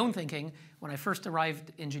formative on my own thinking when I first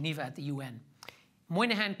arrived in Geneva at the UN.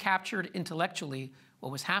 Moynihan captured intellectually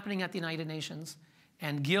what was happening at the United Nations.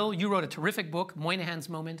 And Gil, you wrote a terrific book, Moynihan's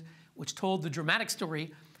Moment, which told the dramatic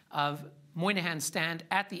story of Moynihan's stand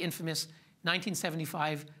at the infamous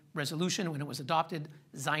 1975 resolution when it was adopted,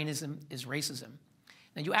 Zionism is racism.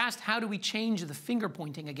 Now, you asked, how do we change the finger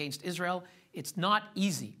pointing against Israel? It's not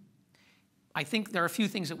easy. I think there are a few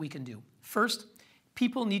things that we can do. First,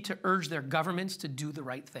 people need to urge their governments to do the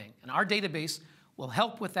right thing. And our database will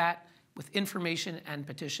help with that with information and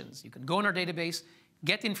petitions. You can go in our database,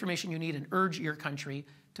 get the information you need, and urge your country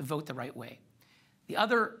to vote the right way. The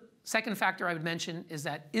other second factor I would mention is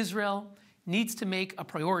that Israel needs to make a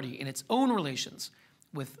priority in its own relations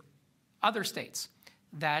with other states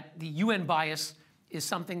that the UN bias is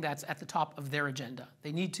something that's at the top of their agenda.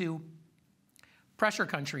 They need to pressure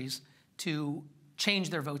countries to change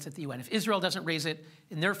their votes at the UN. If Israel doesn't raise it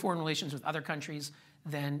in their foreign relations with other countries,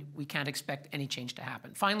 then we can't expect any change to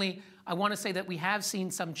happen. Finally, I want to say that we have seen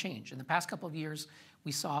some change. In the past couple of years,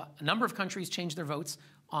 we saw a number of countries change their votes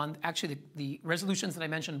on actually the resolutions that I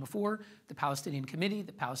mentioned before, the Palestinian Committee,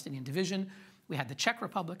 the Palestinian Division. We had the Czech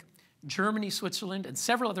Republic, Germany, Switzerland, and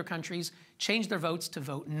several other countries changed their votes to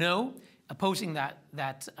vote no, opposing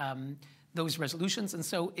those resolutions. And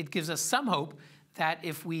so it gives us some hope that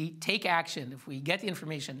if we take action, if we get the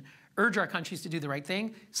information, urge our countries to do the right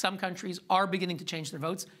thing, some countries are beginning to change their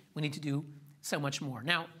votes. We need to do so much more.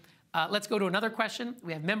 Now, let's go to another question.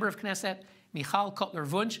 We have member of Knesset, Michal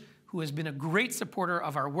Kotler-Wunsch, who has been a great supporter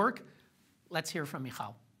of our work. Let's hear from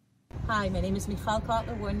Michal. Hi, my name is Michal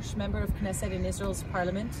Kotler-Wunsch, member of Knesset in Israel's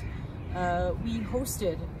parliament. We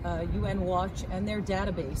hosted UN Watch and their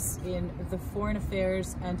database in the Foreign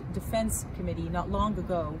Affairs and Defense Committee not long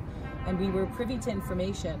ago, and we were privy to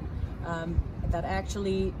information that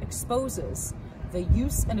actually exposes the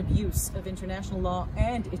use and abuse of international law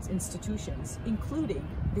and its institutions, including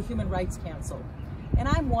the Human Rights Council. And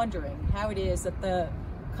I'm wondering how it is that the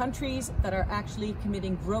countries that are actually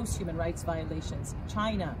committing gross human rights violations,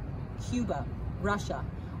 China, Cuba, Russia,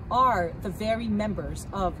 are the very members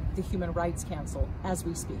of the Human Rights Council as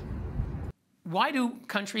we speak. Why do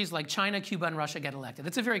countries like China, Cuba, and Russia get elected?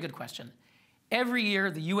 It's a very good question. Every year,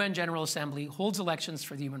 the UN General Assembly holds elections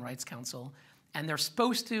for the Human Rights Council, and they're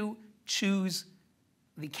supposed to choose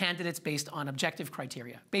the candidates based on objective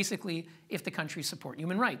criteria. Basically, if the countries support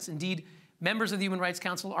human rights. Indeed, members of the Human Rights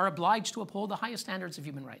Council are obliged to uphold the highest standards of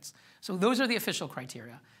human rights. So those are the official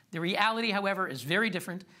criteria. The reality, however, is very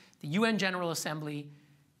different. The UN General Assembly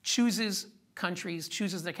chooses countries,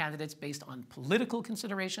 chooses their candidates based on political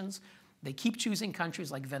considerations. They keep choosing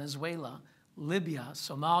countries like Venezuela, Libya,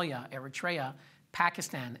 Somalia, Eritrea,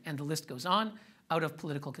 Pakistan, and the list goes on, out of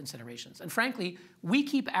political considerations. And frankly, we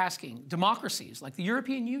keep asking democracies like the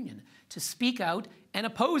European Union to speak out and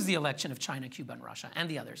oppose the election of China, Cuba, and Russia, and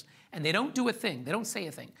the others. And they don't do a thing. They don't say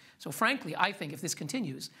a thing. So frankly, I think if this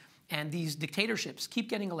continues and these dictatorships keep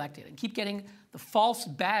getting elected and keep getting the false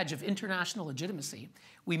badge of international legitimacy,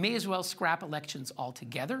 we may as well scrap elections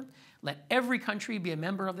altogether. Let every country be a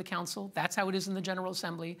member of the Council. That's how it is in the General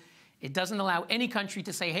Assembly. It doesn't allow any country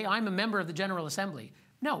to say, hey, I'm a member of the General Assembly.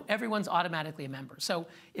 No, everyone's automatically a member. So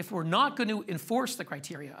if we're not going to enforce the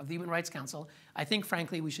criteria of the Human Rights Council, I think,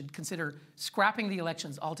 frankly, we should consider scrapping the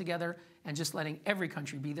elections altogether and just letting every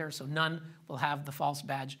country be there so none will have the false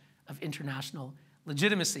badge of international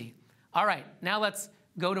legitimacy. All right, now let's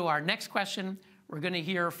go to our next question. We're going to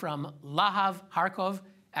hear from Lahav Harkov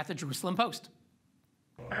at the Jerusalem Post.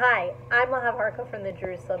 Hi, I'm Lahav Harkov from the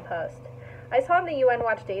Jerusalem Post. I saw in the UN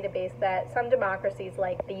Watch database that some democracies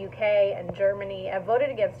like the UK and Germany have voted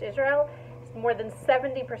against Israel more than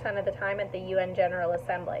 70% of the time at the UN General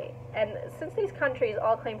Assembly. And since these countries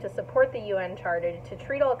all claim to support the UN Charter to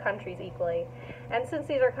treat all countries equally, and since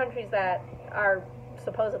these are countries that are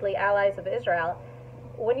supposedly allies of Israel,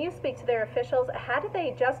 when you speak to their officials, how do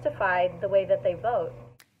they justify the way that they vote?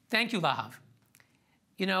 Thank you, Lahav.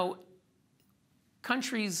 You know,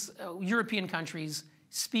 countries, European countries,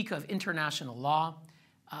 speak of international law,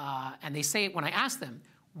 and they say, when I ask them,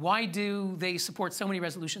 why do they support so many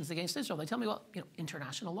resolutions against Israel? They tell me, well, you know,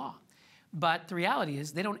 international law. But the reality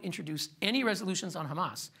is they don't introduce any resolutions on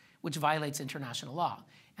Hamas, which violates international law.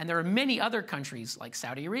 And there are many other countries like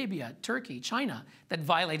Saudi Arabia, Turkey, China that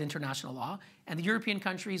violate international law, and the European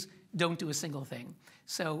countries don't do a single thing.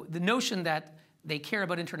 So the notion that they care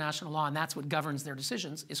about international law and that's what governs their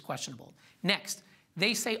decisions is questionable. Next,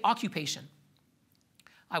 they say occupation.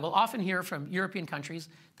 I will often hear from European countries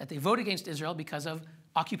that they vote against Israel because of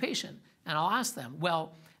occupation. And I'll ask them,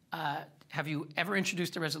 well, have you ever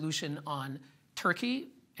introduced a resolution on Turkey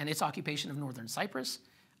and its occupation of northern Cyprus?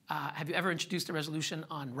 Have you ever introduced a resolution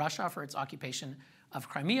on Russia for its occupation of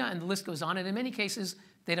Crimea? And the list goes on. And in many cases,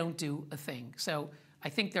 they don't do a thing. So I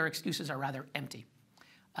think their excuses are rather empty.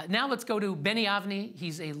 Now let's go to Benny Avni.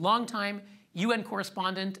 He's a longtime UN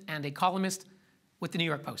correspondent and a columnist with the New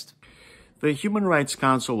York Post. The Human Rights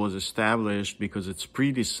Council was established because its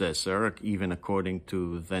predecessor, even according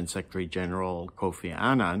to then Secretary General Kofi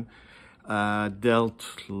Annan, dealt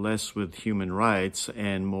less with human rights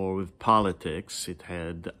and more with politics. It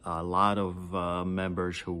had a lot of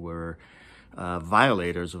members who were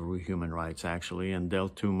violators of human rights, actually, and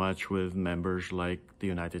dealt too much with members like the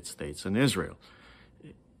United States and Israel.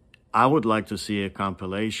 I would like to see a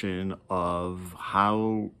compilation of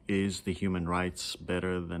how is the human rights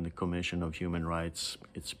better than the Commission of Human Rights,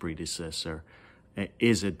 its predecessor.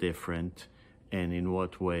 Is it different? And in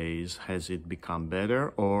what ways has it become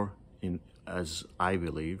better or, as I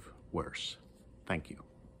believe, worse? Thank you.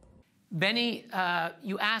 Benny,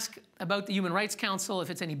 you ask about the Human Rights Council, if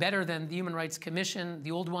it's any better than the Human Rights Commission,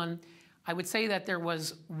 the old one. I would say that there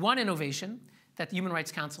was one innovation that the Human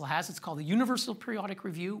Rights Council has. It's called the Universal Periodic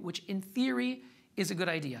Review, which in theory is a good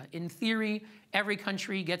idea. In theory, every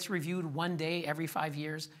country gets reviewed one day every 5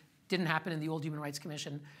 years. Didn't happen in the old Human Rights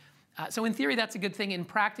Commission. So in theory, that's a good thing. In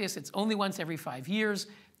practice, it's only once every 5 years,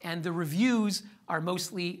 and the reviews are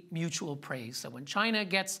mostly mutual praise. So when China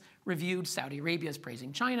gets reviewed, Saudi Arabia is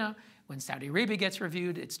praising China. When Saudi Arabia gets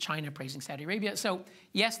reviewed, it's China praising Saudi Arabia. So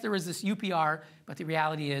yes, there is this UPR, but the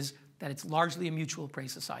reality is that it's largely a mutual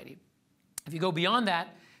praise society. If you go beyond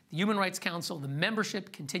that, the Human Rights Council, the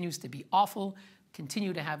membership continues to be awful,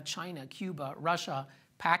 continue to have China, Cuba, Russia,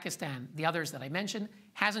 Pakistan, the others that I mentioned,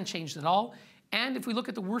 hasn't changed at all. And if we look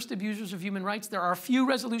at the worst abusers of human rights, there are a few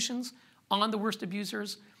resolutions on the worst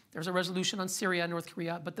abusers. There's a resolution on Syria, North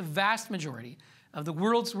Korea, but the vast majority of the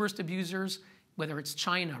world's worst abusers, whether it's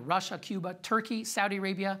China, Russia, Cuba, Turkey, Saudi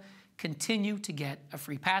Arabia, continue to get a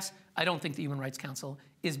free pass. I don't think the Human Rights Council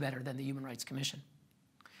is better than the Human Rights Commission.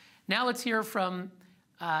 Now let's hear from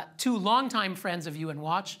two longtime friends of UN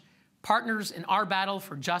Watch, partners in our battle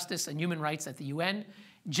for justice and human rights at the UN,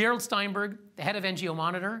 Gerald Steinberg, the head of NGO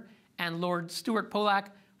Monitor, and Lord Stuart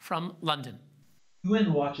Pollack from London.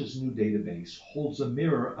 UN Watch's new database holds a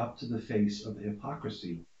mirror up to the face of the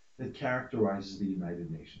hypocrisy that characterizes the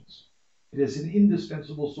United Nations. It is an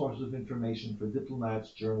indispensable source of information for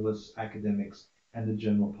diplomats, journalists, academics, and the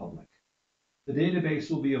general public. The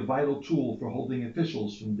database will be a vital tool for holding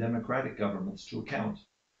officials from democratic governments to account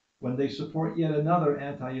when they support yet another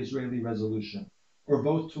anti-Israeli resolution or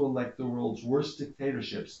vote to elect the world's worst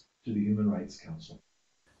dictatorships to the Human Rights Council.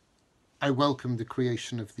 I welcome the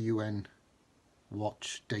creation of the UN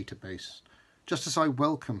Watch database, just as I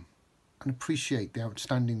welcome and appreciate the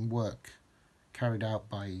outstanding work carried out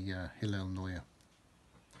by Hillel Neuer.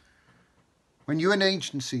 When UN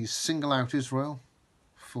agencies single out Israel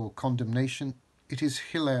for condemnation, it is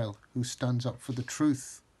Hillel who stands up for the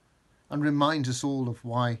truth and reminds us all of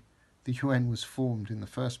why the UN was formed in the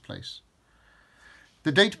first place.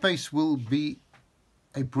 The database will be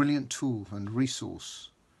a brilliant tool and resource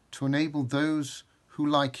to enable those who,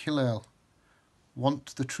 like Hillel,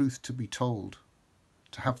 want the truth to be told,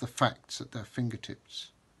 to have the facts at their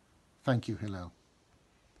fingertips. Thank you, Hillel.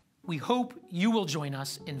 We hope you will join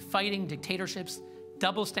us in fighting dictatorships,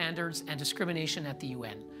 double standards, and discrimination at the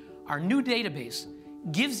UN. Our new database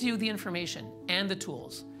gives you the information and the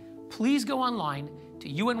tools. Please go online to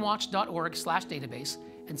unwatch.org/database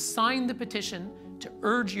and sign the petition to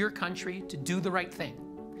urge your country to do the right thing.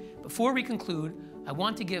 Before we conclude, I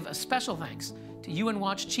want to give a special thanks to UN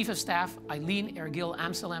Watch Chief of Staff Eileen Ergil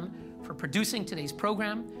Amsalem for producing today's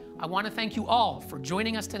program. I want to thank you all for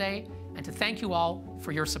joining us today and to thank you all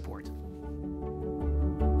for your support.